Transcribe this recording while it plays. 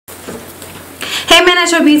Hey my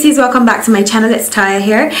natural beauties, welcome back to my channel. It's Toya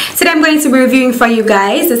here. Today I'm going to be reviewing for you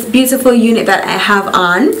guys this beautiful unit that I have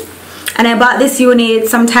on, and I bought this unit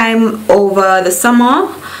sometime over the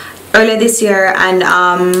summer earlier this year, and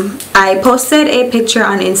I posted a picture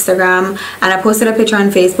on Instagram and I posted a picture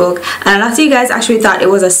on Facebook, and a lot of you guys actually thought it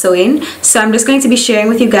was a sew-in, so I'm just going to be sharing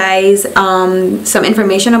with you guys some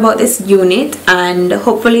information about this unit, and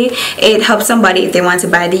hopefully it helps somebody if they want to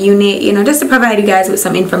buy the unit, you know, just to provide you guys with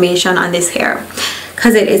some information on this hair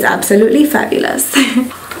because it is absolutely fabulous.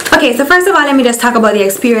 Okay, so first of all, let me just talk about the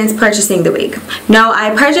experience purchasing the wig. Now, I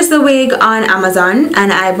purchased the wig on Amazon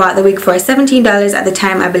and I bought the wig for $17 at the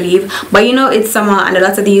time, I believe. But you know, it's summer and a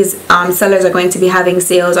lot of these sellers are going to be having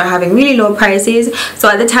sales or having really low prices. So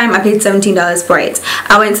at the time, I paid $17 for it.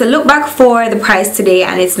 I went to look back for the price today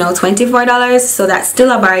and it's now $24. So that's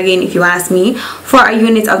still a bargain if you ask me for a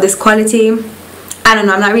unit of this quality. I don't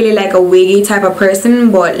know, I'm not really like a wiggy type of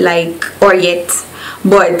person, but you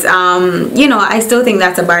know, I still think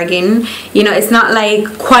that's a bargain. You know, it's not like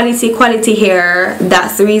quality hair,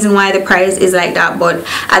 that's the reason why the price is like that. But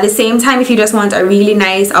at the same time, if you just want a really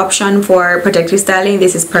nice option for protective styling,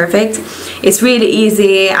 this is perfect. It's really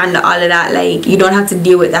easy and all of that, like you don't have to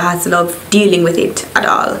deal with the hassle of dealing with it at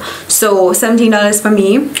all. So $17 for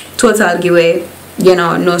me, total giveaway, you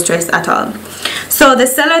know, no stress at all. So the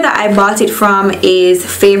seller that I bought it from is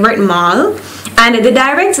Favorite Mall, and the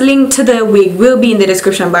direct link to the wig will be in the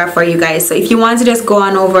description bar for you guys. So if you want to just go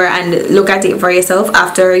on over and look at it for yourself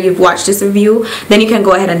after you've watched this review, then you can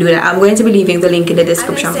go ahead and do that. I'm going to be leaving the link in the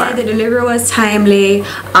description bar. The delivery was timely.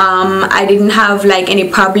 I didn't have like any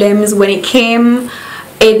problems when it came.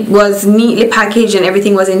 It was neatly packaged and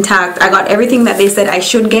everything was intact. I got everything that they said I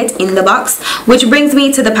should get in the box, which brings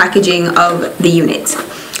me to the packaging of the unit.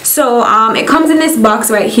 So it comes in this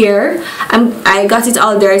box right here. I got it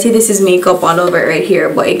all dirty. This is makeup all over it right here,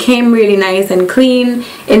 but it came really nice and clean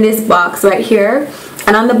in this box right here.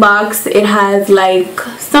 And on the box it has like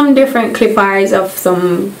some different clippers of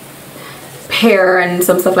some hair and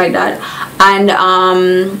some stuff like that. And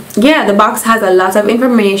yeah, the box has a lot of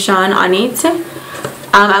information on it.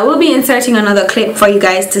 I will be inserting another clip for you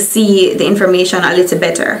guys to see the information a little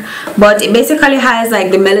better, but it basically has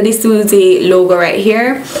like the Melody Susie logo right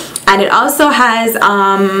here, and it also has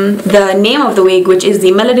the name of the wig, which is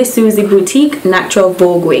the Melody Susie Boutique Natural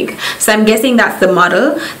Vogue wig. So I'm guessing that's the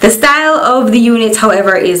model. The style of the unit,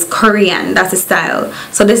 however, is Korean. That's the style.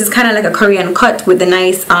 So this is kind of like a Korean cut with the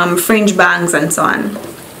nice fringe bangs and so on.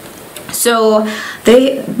 So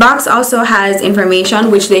the box also has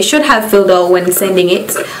information, which they should have filled out when sending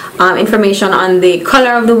it, information on the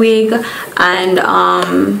color of the wig, and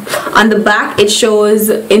on the back it shows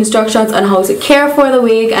instructions on how to care for the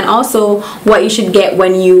wig and also what you should get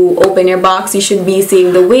when you open your box. You should be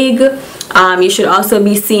seeing the wig, you should also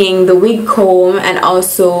be seeing the wig comb and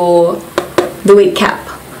also the wig cap.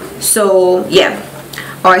 So yeah,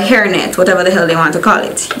 or hairnet, whatever the hell they want to call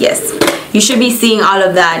it. Yes, you should be seeing all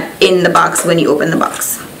of that in the box when you open the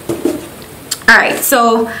box. Alright,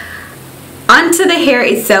 so onto the hair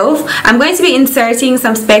itself. I'm going to be inserting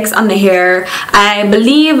some specs on the hair. I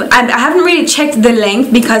believe I haven't really checked the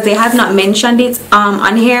length because they have not mentioned it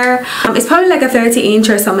on here. It's probably like a 30-inch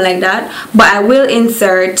or something like that, but I will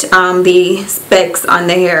insert the specs on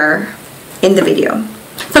the hair in the video.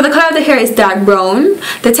 So the color of the hair is dark brown.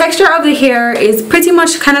 The texture of the hair is pretty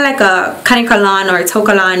much kind of like a Toyokalon or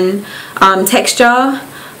Toyokalon texture,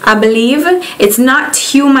 I believe. It's not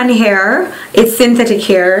human hair, it's synthetic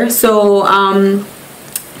hair. So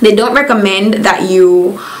they don't recommend that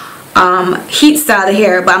you heat style the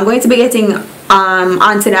hair, but I'm going to be getting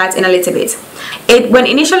onto that in a little bit.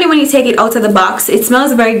 Initially when you take it out of the box, it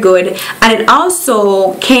smells very good, and it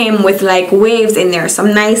also came with like waves in there,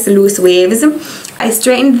 some nice loose waves. I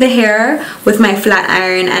straightened the hair with my flat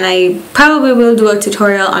iron, and I probably will do a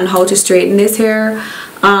tutorial on how to straighten this hair,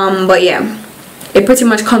 but yeah, it pretty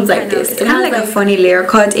much comes like this. It has like a funny layer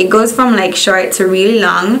cut. It goes from like short to really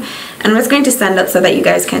long, and I'm just going to stand up so that you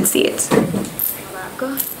guys can see it.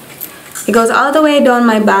 It goes all the way down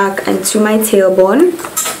my back and to my tailbone.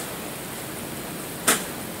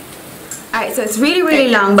 Alright, so it's really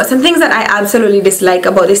long, but some things that I absolutely dislike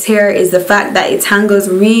about this hair is the fact that it tangles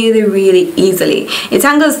really easily. It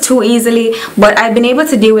tangles too easily, but I've been able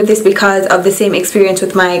to deal with this because of the same experience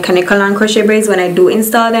with my Toyokalon crochet braids when I do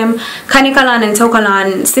install them. Toyokalon and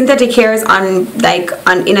Toyokalon synthetic hairs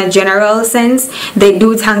in a general sense, they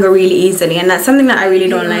do tangle really easily, and that's something that I really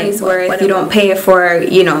don't like, where you don't pay for,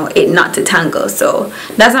 you know, it not to tangle. So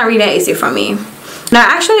that's not really an issue for me. Now,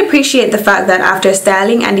 I actually appreciate the fact that after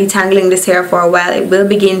styling and detangling this hair for a while, it will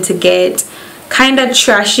begin to get kind of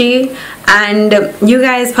trashy, and you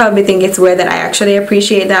guys probably think it's weird that I actually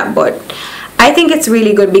appreciate that, but I think it's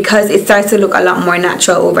really good because it starts to look a lot more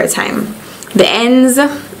natural over time. The ends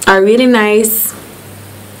are really nice.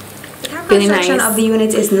 The construction of the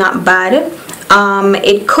unit is not bad.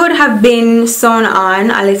 It could have been sewn on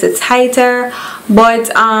a little tighter, but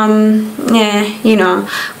yeah, you know,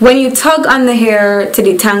 when you tug on the hair to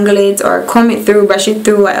detangle it or comb it through, brush it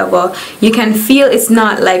through, whatever, you can feel it's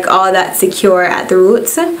not like all that secure at the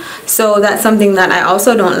roots. So that's something that I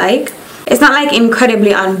also don't like. It's not like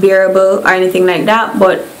incredibly unbearable or anything like that,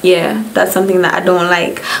 but yeah, that's something that I don't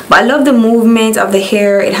like. But I love the movement of the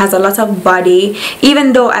hair. It has a lot of body,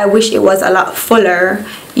 even though I wish it was a lot fuller.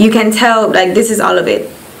 You can tell, like, this is all of it.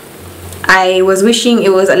 I was wishing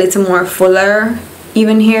it was a little more fuller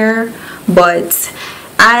even here, but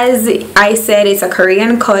as I said, it's a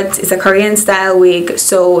Korean cut, it's a Korean style wig,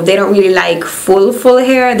 so they don't really like full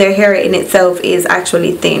hair. Their hair in itself is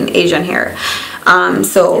actually thin Asian hair.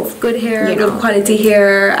 So it's good hair, you know, good quality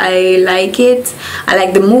hair. I like it. I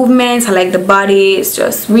like the movements, I like the body. It's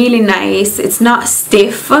just really nice. It's not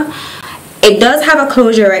stiff. It does have a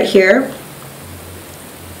closure right here,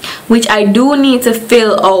 which I do need to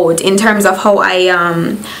fill out in terms of how I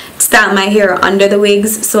style my hair under the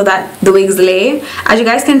wigs so that the wigs lay. As you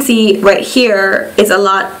guys can see right here, it's a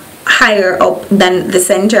lot higher up than the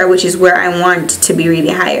center, which is where I want to be really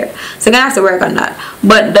higher, so I'm gonna have to work on that.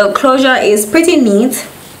 But the closure is pretty neat.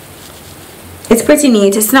 It's pretty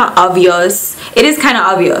neat. It's not obvious. It is kind of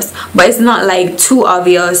obvious, but it's not like too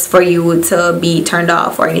obvious for you to be turned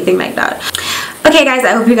off or anything like that. Okay guys,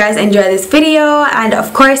 I hope you guys enjoyed this video, and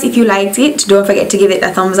of course if you liked it, don't forget to give it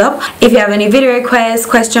a thumbs up. If you have any video requests,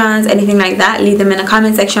 questions, anything like that, leave them in the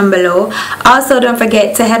comment section below. Also, don't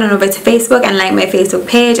forget to head on over to Facebook and like my Facebook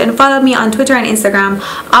page, and follow me on Twitter and Instagram,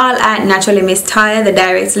 all at NaturallyMsToya. The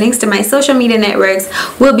direct links to my social media networks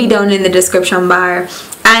will be down in the description bar.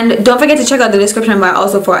 And don't forget to check out the description bar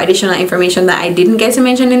also for additional information that I didn't get to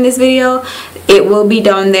mention in this video. It will be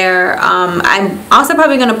down there. I'm also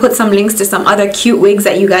probably going to put some links to some other cute wigs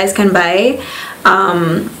that you guys can buy.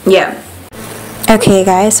 Yeah. Okay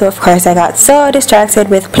guys, so of course I got so distracted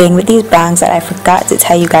with playing with these bangs that I forgot to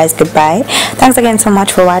tell you guys goodbye. Thanks again so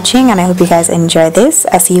much for watching, and I hope you guys enjoy this.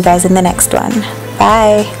 I'll see you guys in the next one.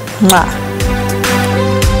 Bye. Mwah.